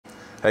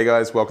Hey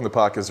guys, welcome to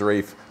Parker's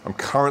Reef. I'm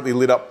currently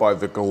lit up by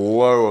the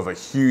glow of a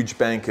huge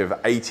bank of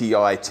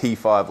ATI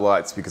T5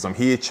 lights because I'm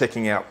here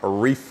checking out a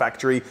Reef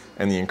Factory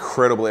and the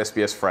incredible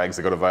SBS frags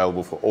they got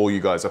available for all you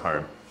guys at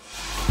home.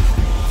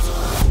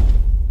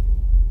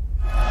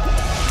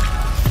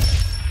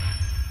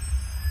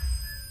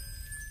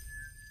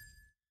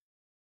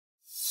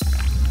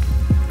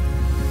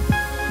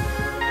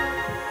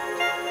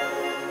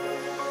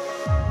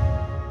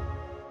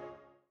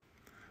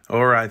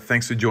 All right,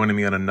 thanks for joining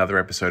me on another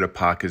episode of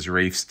Parker's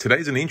Reefs.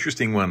 Today's an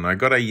interesting one. I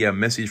got a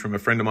message from a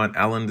friend of mine,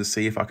 Alan, to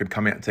see if I could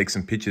come out and take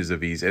some pictures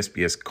of his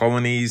SBS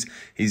colonies,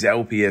 his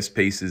LPS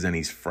pieces, and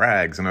his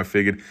frags. And I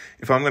figured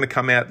if I'm going to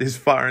come out this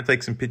far and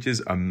take some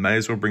pictures, I may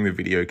as well bring the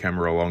video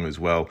camera along as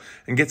well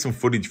and get some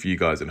footage for you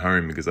guys at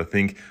home, because I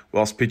think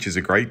whilst pictures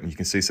are great, and you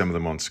can see some of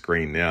them on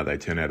screen now, they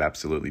turn out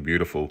absolutely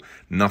beautiful.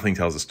 Nothing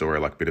tells a story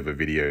like a bit of a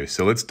video.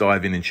 So let's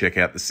dive in and check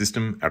out the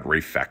system at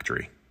Reef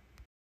Factory.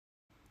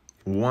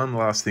 One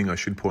last thing I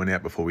should point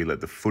out before we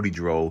let the footage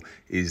roll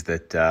is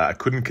that I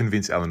couldn't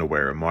convince Alan to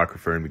wear a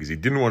microphone because he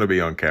didn't want to be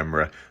on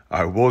camera.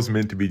 I was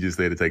meant to be just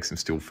there to take some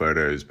still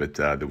photos, but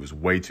there was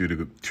way too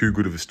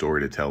good of a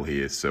story to tell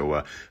here.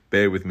 So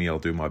bear with me, I'll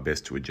do my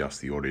best to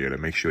adjust the audio to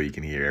make sure you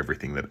can hear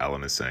everything that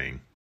Alan is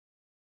saying.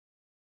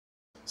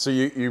 So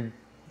you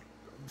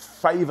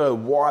favour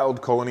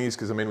wild colonies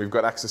because, I mean, we've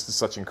got access to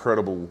such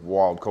incredible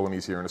wild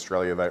colonies here in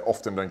Australia. They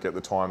often don't get the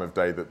time of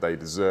day that they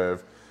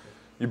deserve.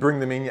 You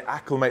bring them in, you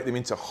acclimate them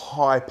into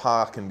high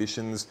par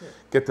conditions,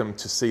 get them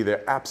to see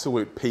their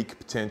absolute peak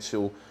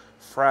potential,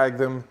 frag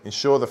them,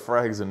 ensure the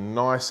frags are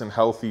nice and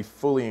healthy,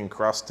 fully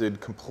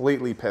encrusted,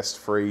 completely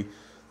pest-free.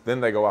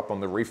 Then they go up on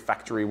the Reef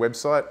Factory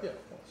website. Yeah,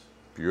 of course.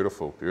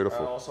 Beautiful,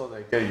 beautiful. And also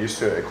they get used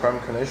to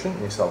aquarium condition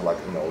instead of like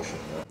in the ocean.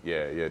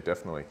 Yeah,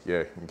 definitely.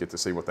 Yeah, you get to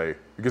see what they,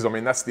 because I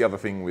mean, that's the other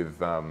thing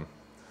with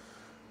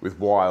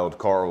wild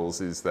corals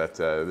is that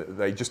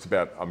they just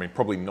about, I mean,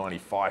 probably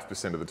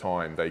 95% of the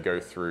time they go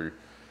through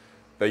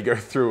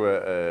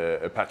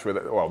a patch where,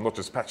 well, not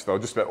just a patch, they'll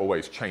just about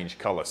always change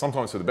colour.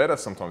 Sometimes for the better,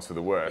 sometimes for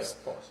the worse.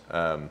 Yeah,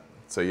 of course.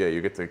 So yeah,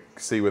 you get to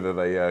see whether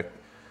they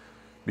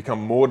become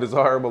more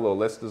desirable or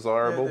less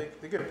desirable. Yeah,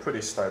 they get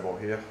pretty stable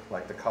here.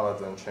 Like the colour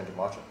doesn't change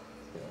much.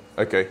 You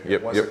know. Okay,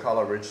 yep. Once the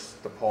colour reaches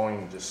the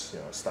point, it just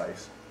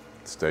stays.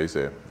 It stays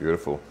there,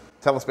 beautiful.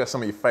 Tell us about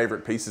some of your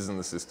favourite pieces in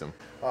the system.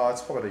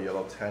 It's probably the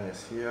yellow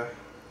tenuous here.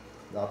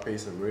 That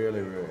piece is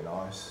really, really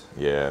nice.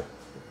 Yeah,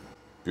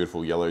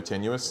 beautiful yellow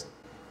tenuous.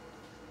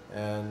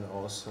 And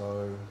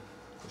also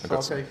the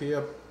shellcake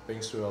here,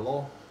 being through a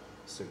law,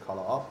 still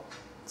colour up.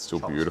 Still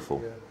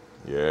beautiful.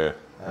 Yeah,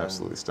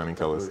 absolutely stunning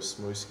colours.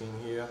 Blue smooth skin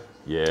here.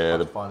 Yeah,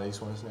 to find these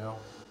ones now.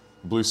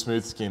 Blue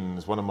smooth skin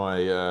is one of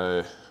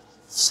my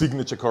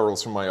signature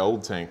corals from my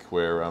old tank,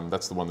 where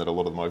that's the one that a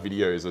lot of my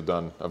videos are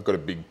done. I've got a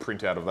big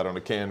printout of that on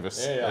a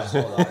canvas. Yeah, I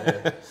saw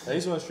that. Yeah.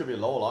 These ones should be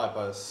low light,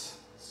 but it's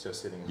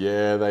just sitting.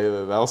 Yeah,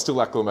 they'll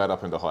still acclimate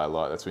up into high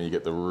light. That's when you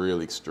get the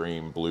real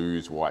extreme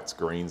blues, whites,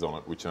 greens on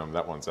it, which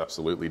that one's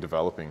absolutely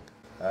developing.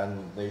 And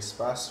these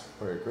bass,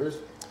 very good.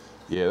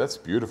 Yeah, that's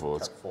beautiful.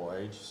 It's 4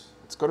 ages.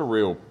 It's got a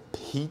real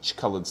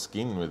peach-coloured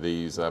skin with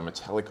these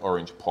metallic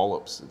orange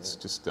polyps. It's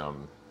just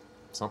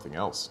something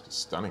else,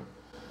 just stunning.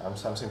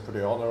 Something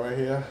pretty ordinary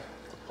here,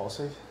 the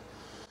posse.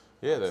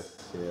 Yeah,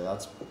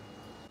 that's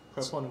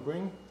purple and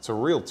green. It's a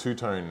real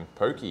two-tone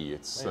pokey.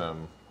 It's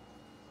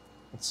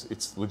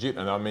legit,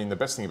 and I mean the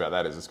best thing about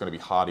that is it's going to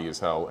be hardy as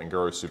hell and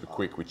grow super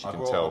quick, which you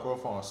can tell. I grow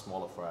from a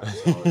smaller frag,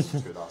 so it's to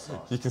that size.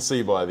 You can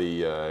see by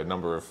the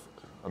number of,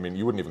 I mean,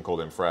 you wouldn't even call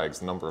them frags,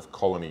 the number of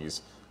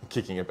colonies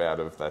kicking about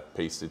of that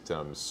piece. It's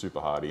super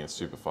hardy and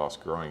super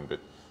fast growing,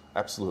 but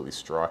absolutely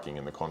striking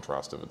in the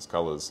contrast of its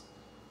colours.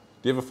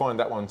 Do you ever find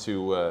that one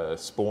to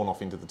spawn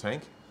off into the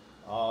tank?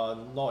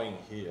 Not in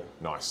here.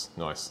 Nice,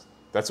 nice.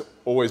 That's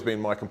always been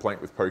my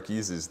complaint with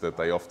pokies, is that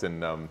they often...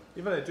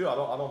 Even they do, I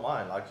don't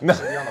mind. Like, you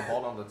can be on the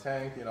bottom of the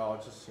tank,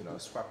 just,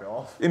 scrap it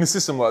off. In a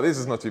system like this,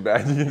 it's not too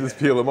bad. You can just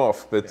peel them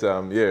off. But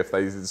yeah, if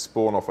they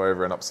spawn off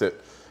over and upset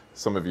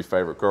some of your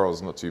favourite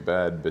corals, not too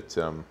bad. But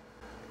a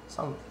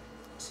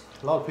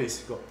lot of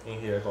pieces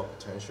in here got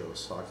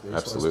potentials. Like this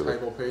absolutely. One's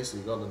table piece,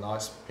 you got the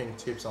nice pink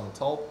tips on the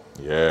top.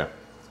 Yeah.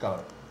 It's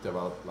gonna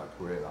develop like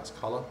really nice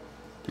colour.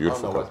 Beautiful.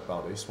 I don't know what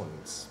about this one.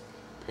 It's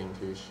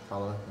pinkish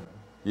colour.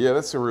 Yeah,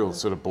 that's a real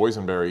sort of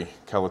boysenberry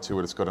colour to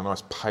it. It's got a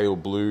nice pale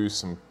blue,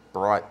 some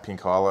bright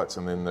pink highlights,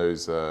 and then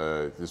those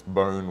this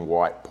bone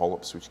white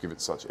polyps, which give it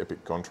such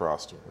epic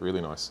contrast.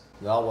 Really nice.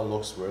 That one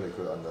looks really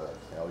good under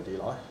LED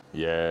light.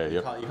 Yeah,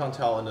 you can't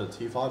tell under the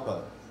T5,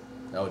 but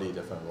LED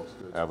definitely looks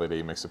good.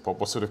 LED makes it pop.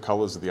 What sort of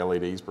colours do the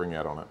LEDs bring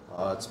out on it?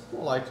 It's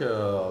more like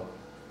a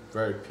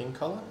very pink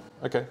colour.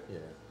 Okay. Yeah.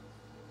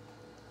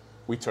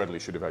 We totally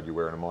should have had you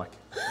wearing a mic.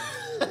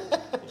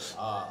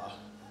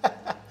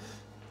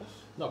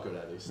 Not good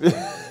at this.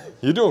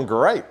 You're doing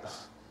great.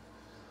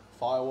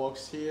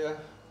 Fireworks here.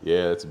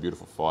 Yeah, that's a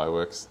beautiful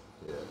fireworks.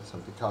 Yeah,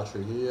 some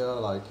Pikachu here,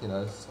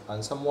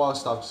 and some wild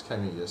stuff just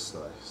came in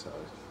yesterday, so.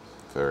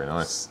 Very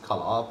nice.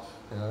 Colour up,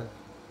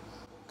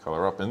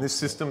 Colour up. And this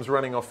system's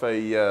running off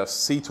a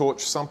sea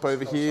torch sump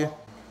over here.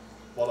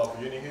 One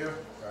of Uni here,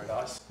 very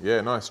nice. Yeah,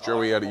 nice.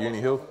 Joey out at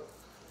Uni Hill.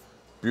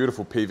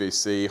 Beautiful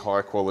PVC,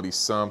 high quality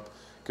sump.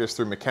 Goes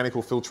through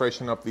mechanical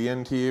filtration up the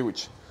end here,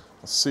 which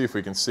let's see if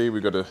we can see.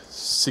 We've got a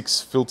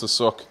 6 filter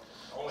sock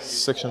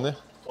section there.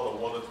 For the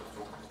water to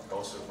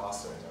go so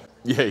faster.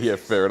 Yeah,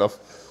 fair enough.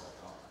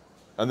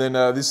 And then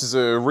this is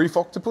a Reef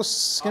Octopus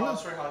skimmer?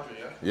 300,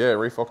 yeah. Yeah,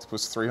 Reef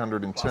Octopus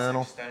 300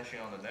 internal. Extension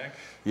on the neck.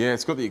 Yeah,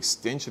 it's got the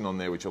extension on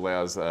there, which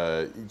allows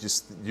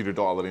you to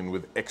dial it in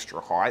with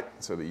extra height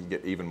so that you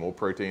get even more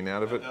protein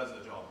out of it. It does the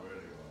job really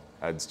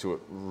well. Adds to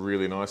it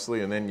really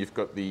nicely. And then you've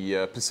got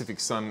the Pacific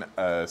Sun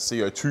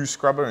CO2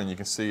 scrubber, and you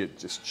can see it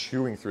just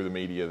chewing through the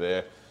media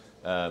there.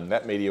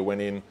 That media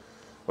went in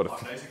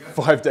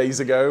 5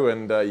 days ago,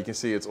 and you can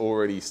see it's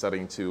already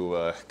starting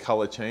to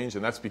color change,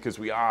 and that's because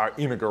we are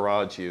in a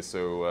garage here,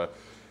 so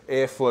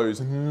airflow's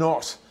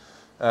not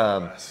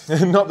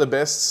not the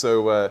best.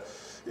 So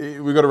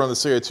we've got to run the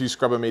CO2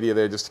 scrubber media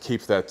there just to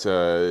keep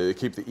that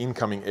keep the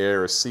incoming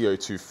air as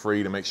CO2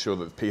 free to make sure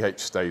that the pH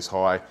stays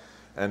high.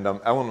 And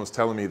Alan was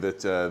telling me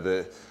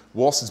that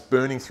whilst it's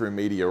burning through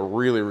media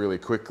really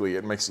quickly,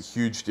 it makes a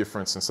huge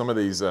difference. And some of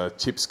these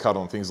tips cut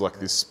on things like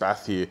this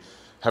spath here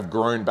have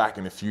grown back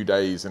in a few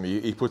days, and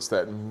he puts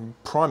that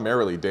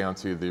primarily down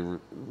to the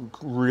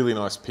really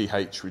nice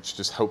pH, which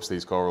just helps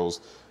these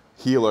corals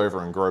heal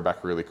over and grow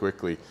back really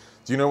quickly.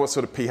 Do you know what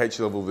sort of pH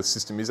level the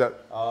system is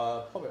at?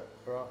 Probably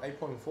around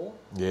 8.4.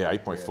 Yeah,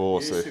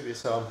 8.4. It used to be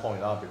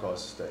 7.9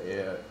 because the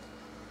air.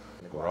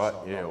 Right.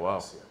 Yeah.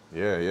 Wow.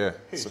 Yeah.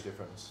 Huge So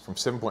difference. from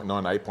 7.9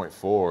 to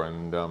 8.4,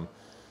 and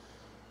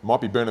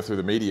might be burning through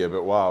the media,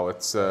 but wow,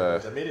 it's.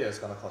 The media is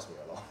going to cost me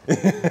a lot.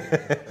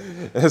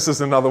 This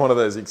is another one of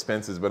those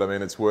expenses, but I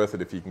mean, it's worth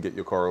it if you can get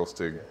your corals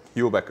to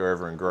heal back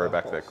over and grow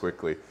back that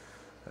quickly.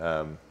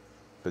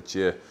 But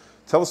yeah,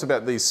 tell us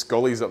about these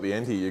scollies at the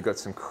end here. You've got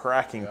some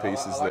cracking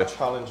pieces I like there.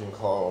 challenging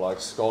coral. Like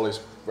scollies,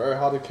 very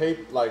hard to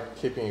keep, like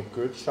keeping in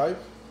good shape.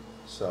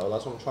 So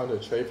that's what I'm trying to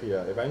achieve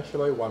here.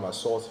 Eventually, when I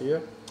sort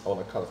here, I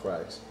want to cut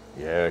frags.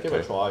 Yeah, Give it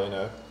a okay.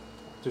 try,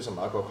 do some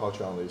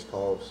aquaculture on these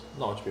corals.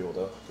 Not much people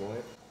doing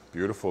it.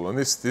 Beautiful. And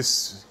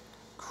this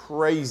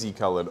crazy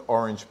coloured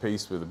orange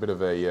piece with a bit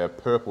of a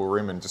purple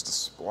rim and just a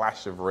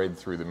splash of red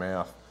through the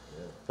mouth.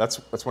 Yeah.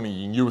 That's one of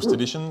your newest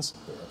additions.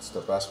 Yeah, that's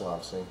the best one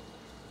I've seen.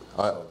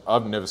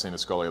 I've never seen a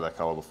scolly of that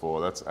colour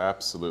before. That's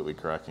absolutely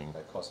cracking.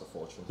 They cost a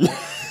fortune.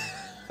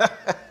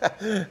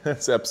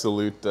 That's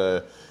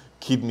absolute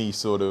kidney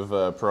sort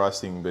of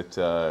pricing, but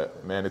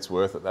man, it's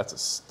worth it. That's a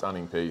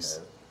stunning piece.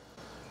 Yeah.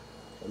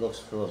 It looks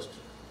good.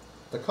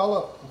 The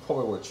colour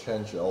probably will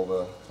change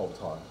over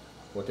time.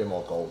 We'll get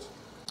more gold.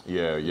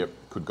 Yeah, yep,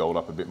 could gold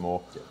up a bit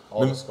more. Yeah.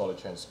 All the scolly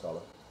change colour.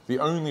 The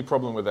only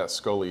problem with that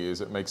scolly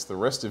is it makes the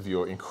rest of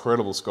your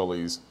incredible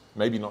scollies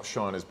maybe not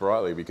shine as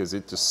brightly because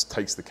it just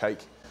takes the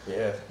cake.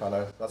 Yeah, I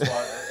know. That's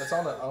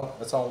why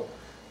it's on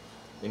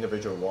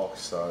individual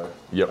rocks, so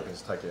yep. I can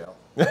just take it out.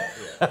 Yeah,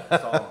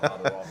 it's on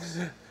other rocks.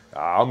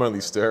 I'm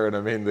only stirring. I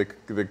mean,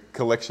 the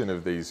collection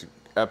of these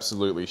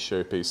absolutely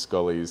showpiece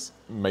scollies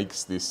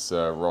makes this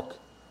rock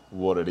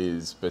what it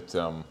is. But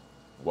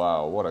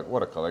wow,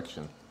 what a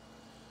collection!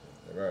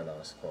 They're very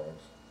nice corals.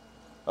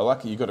 I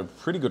like it. You've got a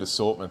pretty good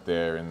assortment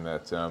there in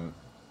that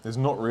there's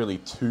not really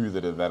two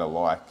that are that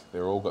alike.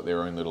 They're all got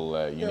their own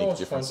little unique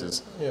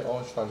differences.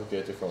 Always trying to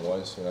get different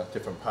ones,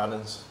 different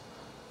patterns.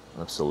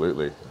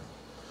 Absolutely.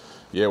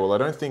 Yeah, well, I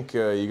don't think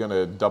you're going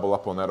to double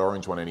up on that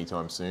orange one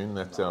anytime soon.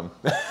 That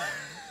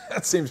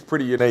that seems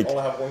pretty unique. I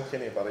only have one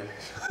kidney, buddy.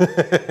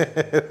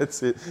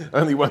 That's it.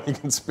 Only one you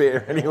can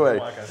spare anyway.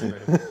 One I can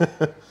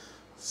spare.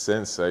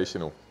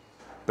 Sensational.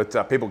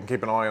 But people can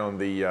keep an eye on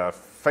the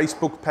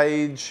Facebook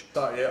page.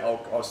 So yeah,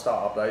 I'll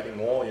start updating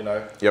more.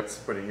 Yep. It's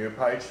a pretty new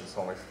page. It's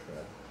only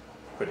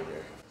pretty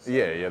new. So.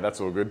 Yeah, that's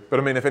all good. But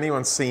I mean, if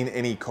anyone's seen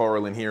any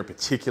coral in here in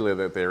particular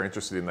that they're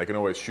interested in, they can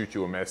always shoot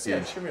you a message.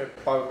 Yeah, shoot me a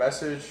private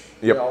message.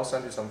 Yep. Yeah, I'll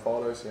send you some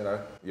photos.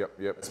 Yep.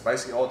 It's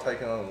basically all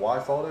taken on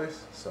wide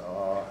photos.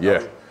 So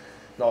yeah.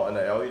 Not in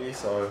the LED,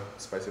 so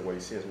it's basically what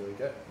you see is what you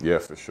get. Yeah,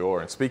 for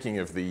sure. And speaking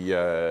of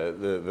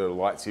the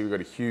lights here, we've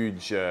got a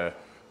huge.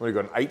 What have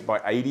we got? An 8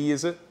 by 80,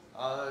 is it?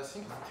 I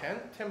think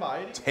 10 by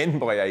 80. 10 by 80. 10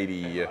 by 80,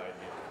 yeah.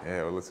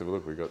 Yeah, well, let's have a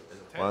look. We've got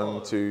 10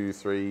 1, 2,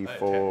 3,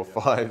 4,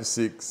 5,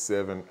 6,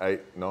 7,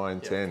 8, 9,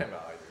 10. 10 by 80,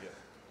 yeah.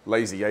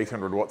 Lazy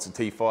 800 watts of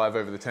T5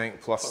 over the tank,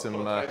 plus some...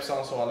 tape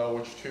sound so I know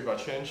which tube I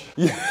change.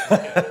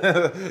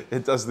 Yeah,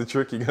 it does the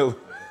trick.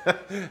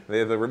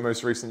 They're the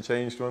most recent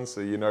changed ones,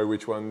 so you know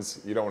which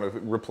ones you don't want to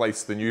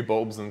replace the new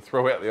bulbs and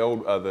throw out the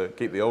old,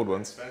 keep the old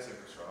ones. Expensive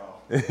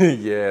as well.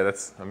 Yeah,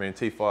 I mean,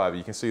 T5,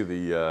 you can see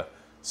the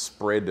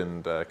spread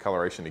and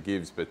coloration it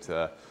gives, but...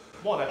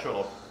 more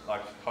natural,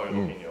 like how you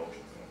look in the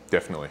ocean.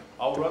 Definitely.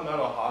 I'll run that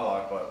on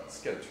highlight, but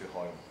it's getting too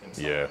high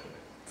inside. Yeah,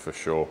 for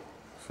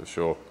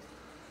sure.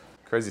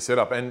 Crazy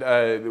setup.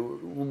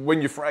 And when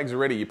your frags are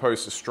ready, you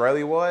post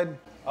Australia-wide?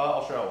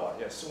 Australia-wide,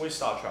 yes. With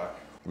Star Trek.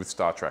 With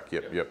Star Trek,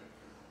 yep.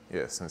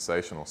 Yeah,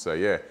 sensational. So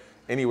yeah,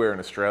 anywhere in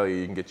Australia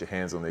you can get your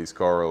hands on these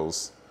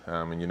corals,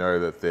 and you know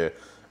that they're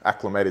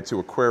acclimated to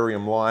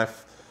aquarium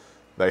life.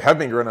 They have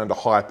been grown under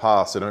high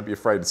par, so don't be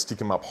afraid to stick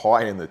them up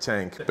high in the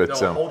tank. But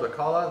they'll hold the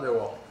color, they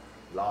will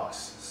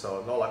last.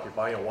 So not like you're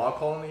buying a wild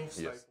colony.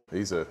 Yes.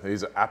 These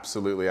are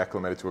absolutely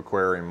acclimated to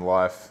aquarium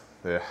life.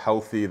 They're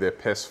healthy, they're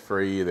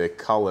pest-free, they're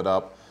colored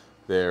up,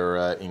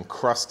 they're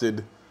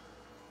encrusted.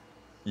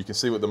 You can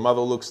see what the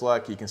mother looks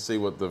like, you can see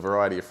what the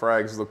variety of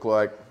frags look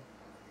like.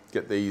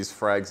 Get these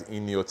frags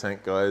in your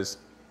tank, guys.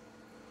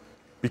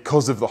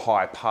 Because of the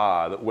high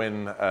par, that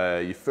when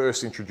you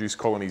first introduce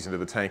colonies into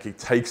the tank, it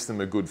takes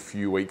them a good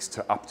few weeks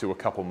to up to a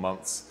couple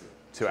months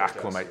to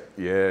acclimate,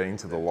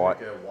 into the light.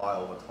 They take a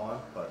while over time,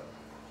 but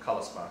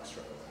color's back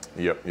straight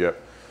away.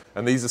 Yep.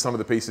 And these are some of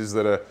the pieces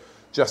that are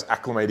just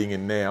acclimating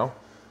in now.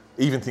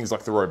 Even things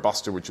like the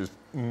Robusta, which is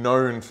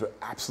known for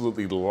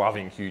absolutely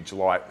loving huge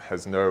light,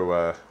 has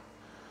no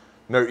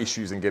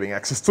issues in getting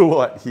access to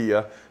light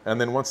here. And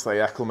then once they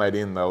acclimate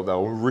in, they'll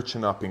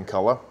richen up in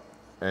color.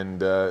 And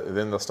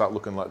then they'll start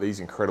looking like these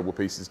incredible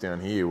pieces down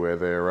here where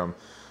they're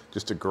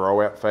just a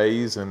grow out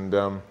phase. And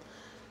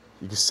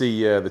you can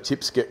see the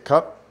tips get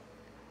cut.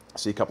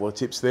 See a couple of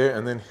tips there.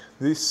 And then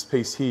this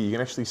piece here, you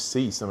can actually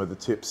see some of the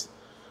tips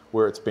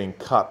where it's been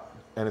cut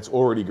and it's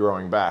already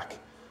growing back.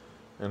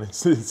 And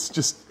it's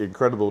just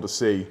incredible to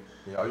see.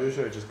 Yeah, I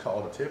usually just cut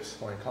all the tips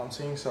when it comes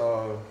in,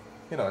 so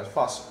it's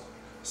fast,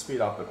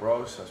 speed up the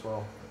growth as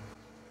well.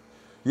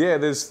 Yeah,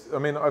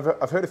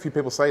 I've heard a few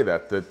people say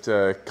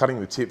that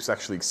cutting the tips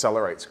actually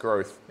accelerates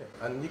growth.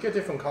 Yeah, and you get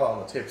different color on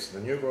the tips. The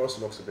new growth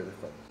looks a bit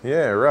different.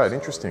 Yeah, right. So,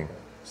 interesting.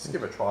 Just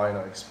give it a try,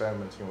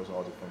 experimenting with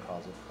all different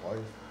kinds of clay.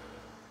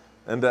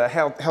 And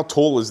how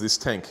tall is this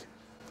tank?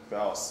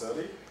 About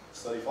 30,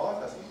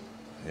 35, I think.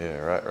 Yeah,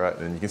 right.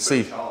 And you can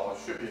see. Shallow. I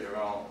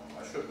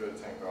should be able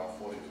to tank around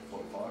 40 to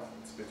 45.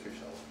 It's a bit too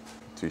shallow.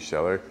 Too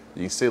shallow.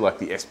 You can see like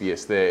the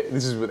SBS there.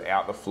 This is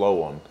without the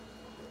flow on.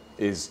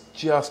 Is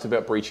just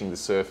about breaching the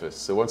surface.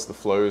 So once the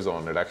flow's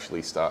on, it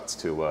actually starts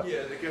to. Yeah,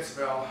 it gets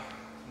about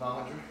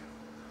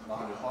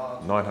 900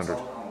 par. 900.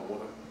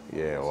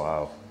 Yeah,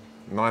 wow.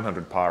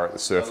 900 par at the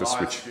surface,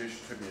 the which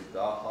should be that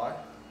high.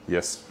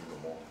 Yes.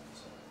 Even more.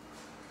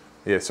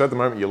 Yeah. So at the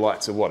moment, your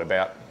lights are what,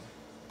 about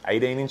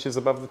 18 inches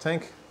above the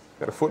tank?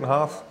 About a foot and a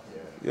half.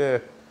 Yeah.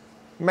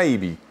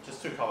 Maybe.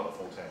 Just to cover the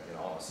full tank,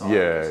 on the side.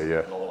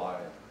 Yeah. Low light.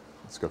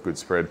 It's got good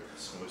spread.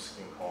 Smooth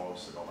skin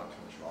corals, so don't have too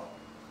much light.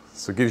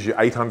 So it gives you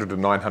 800 to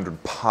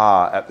 900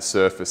 par at the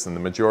surface, and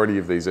the majority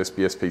of these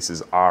SBS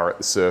pieces are at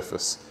the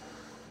surface.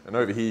 And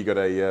over here you got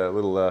a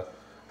little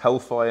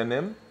Hellfire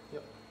Nem.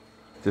 Yep.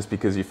 Just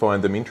because you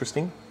find them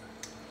interesting.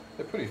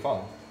 They're pretty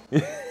fun.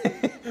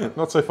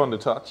 Not so fun to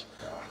touch.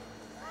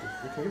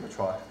 You can give it a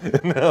try.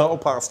 No, I'll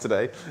pass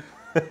today.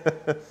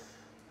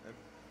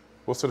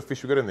 What sort of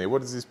fish we got in there?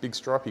 What is this big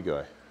stripy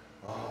guy?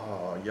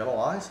 Oh, yellow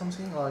eye,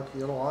 something like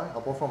yellow eye. I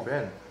bought from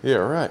Ben. Yeah,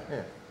 right. Yeah.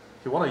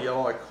 If you want a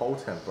yellow eye cold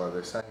tank, bro,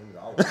 they're saying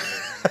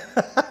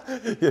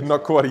that. Yeah,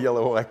 not quite a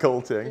yellow eye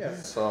cold tank. Yeah,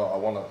 so I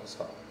want to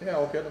start. Yeah,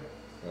 I'll get them.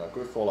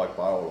 Good for like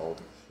bioload.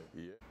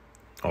 Yeah.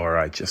 All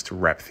right, just to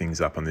wrap things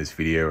up on this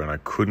video, and I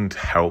couldn't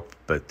help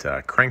but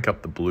crank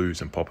up the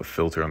blues and pop a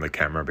filter on the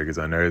camera because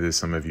I know there's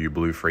some of you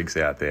blue freaks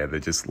out there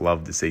that just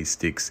love to see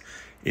sticks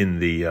in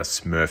the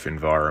Smurf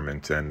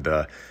environment. And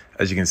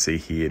as you can see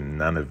here,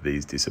 none of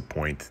these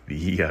disappoint.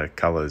 The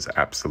colors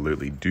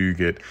absolutely do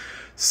get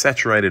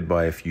saturated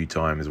by a few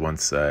times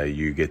once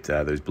you get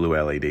those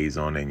blue LEDs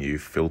on and you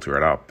filter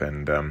it up.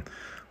 And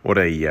what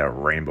a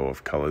rainbow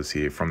of colors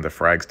here, from the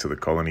frags to the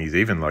colonies,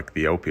 even like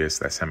the LPS,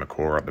 that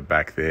Samacora at the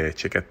back there.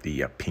 Check out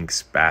the pink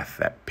spath,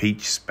 that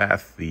peach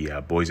spath, the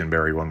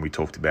boysenberry one we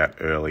talked about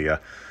earlier.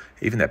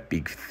 Even that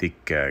big,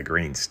 thick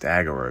green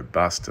stag or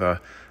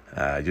robusta.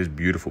 Just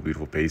beautiful,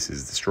 beautiful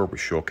pieces. The strawberry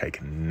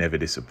shortcake never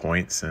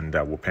disappoints. And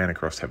we'll pan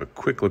across to have a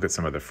quick look at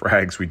some of the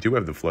frags. We do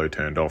have the flow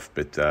turned off,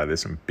 but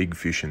there's some big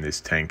fish in this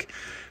tank.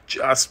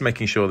 Just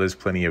making sure there's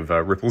plenty of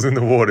ripples in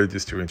the water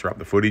just to interrupt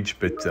the footage.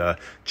 But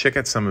check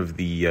out some of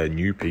the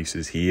new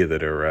pieces here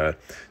that are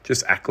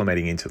just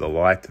acclimating into the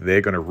light.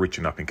 They're going to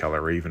richen up in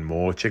color even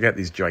more. Check out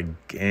this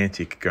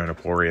gigantic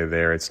Gonoporia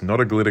there. It's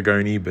not a glitter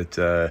goni, but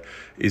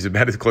is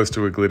about as close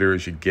to a glitter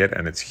as you get,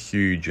 and it's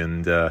huge.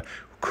 And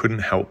couldn't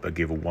help but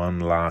give one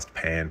last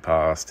pan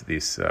past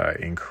this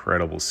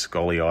incredible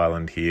Scully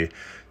Island here.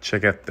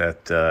 Check out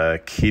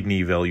that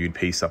kidney valued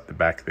piece up the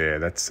back there.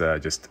 That's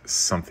just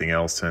something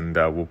else. And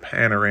we'll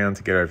pan around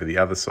to get over the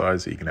other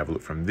side so you can have a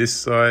look from this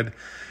side. You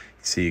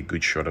see a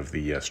good shot of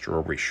the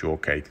strawberry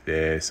shortcake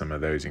there, some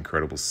of those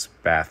incredible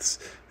spaths.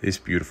 This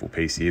beautiful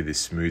piece here, this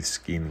smooth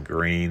skin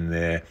green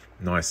there,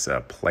 nice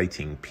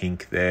plating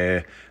pink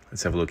there.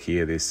 Let's have a look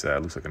here. This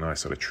looks like a nice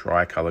sort of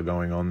tricolor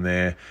going on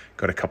there.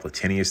 Got a couple of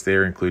tenuous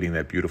there, including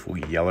that beautiful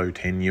yellow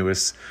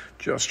tenuous.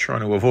 Just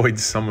trying to avoid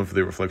some of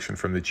the reflection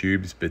from the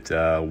tubes. But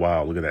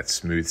wow, look at that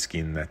smooth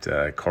skin,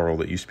 that coral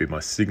that used to be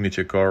my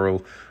signature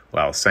coral.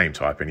 Well, same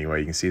type anyway.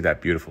 You can see that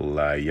beautiful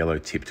yellow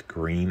tipped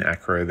green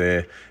acro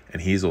there.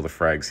 And here's all the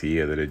frags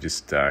here that are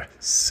just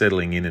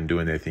settling in and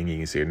doing their thing. You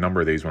can see a number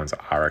of these ones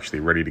are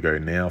actually ready to go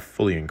now,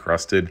 fully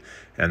encrusted.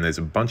 And there's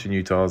a bunch of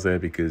new tiles there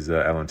because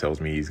Alan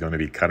tells me he's going to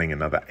be cutting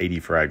another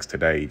 80 frags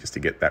today just to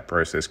get that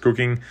process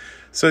cooking.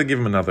 So give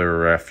them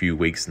another few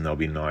weeks and they'll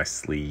be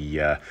nicely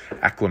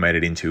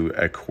acclimated into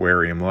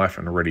aquarium life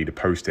and ready to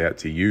post out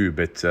to you.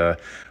 But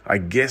I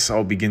guess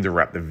I'll begin to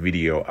wrap the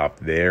video up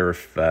there.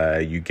 If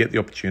you get the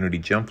opportunity,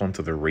 jump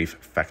onto the Reef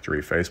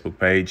Factory Facebook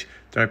page.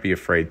 Don't be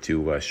afraid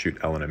to shoot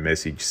Alan a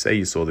message. Say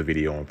you saw the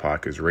video on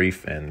Parker's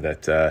Reef and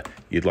that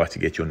you'd like to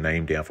get your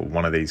name down for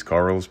one of these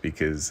corals,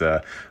 because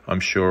I'm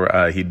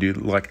sure he'd do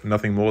like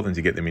nothing more than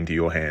to get them into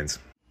your hands.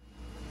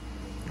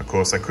 Of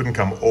course, I couldn't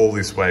come all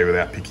this way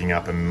without picking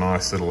up a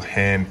nice little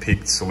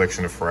hand-picked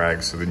selection of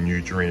frags for the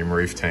new Dream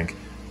Reef tank.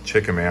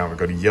 Check them out. We've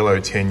got a yellow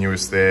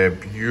tenuous there,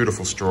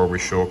 beautiful strawberry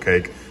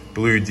shortcake,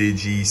 blue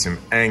digi, some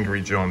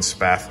Angry John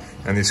spath,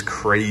 and this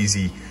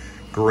crazy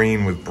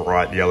green with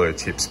bright yellow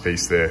tips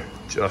piece there.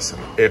 Just an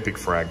epic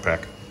frag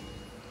pack.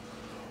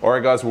 All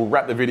right, guys, we'll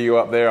wrap the video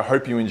up there. I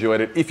hope you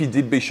enjoyed it. If you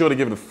did, be sure to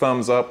give it a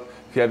thumbs up.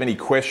 If you have any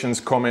questions,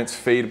 comments,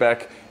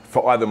 feedback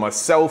for either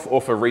myself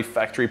or for Reef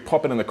Factory,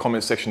 pop it in the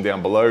comment section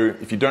down below.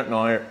 If you don't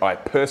know, I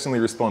personally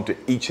respond to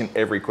each and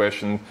every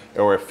question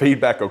or a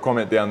feedback or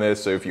comment down there.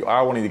 So if you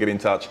are wanting to get in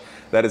touch,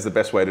 that is the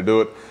best way to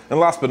do it. And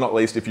last but not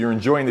least, if you're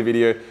enjoying the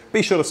video,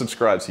 be sure to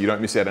subscribe so you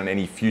don't miss out on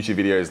any future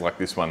videos like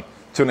this one.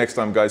 Till next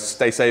time, guys,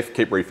 stay safe,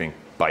 keep reefing.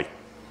 Bye.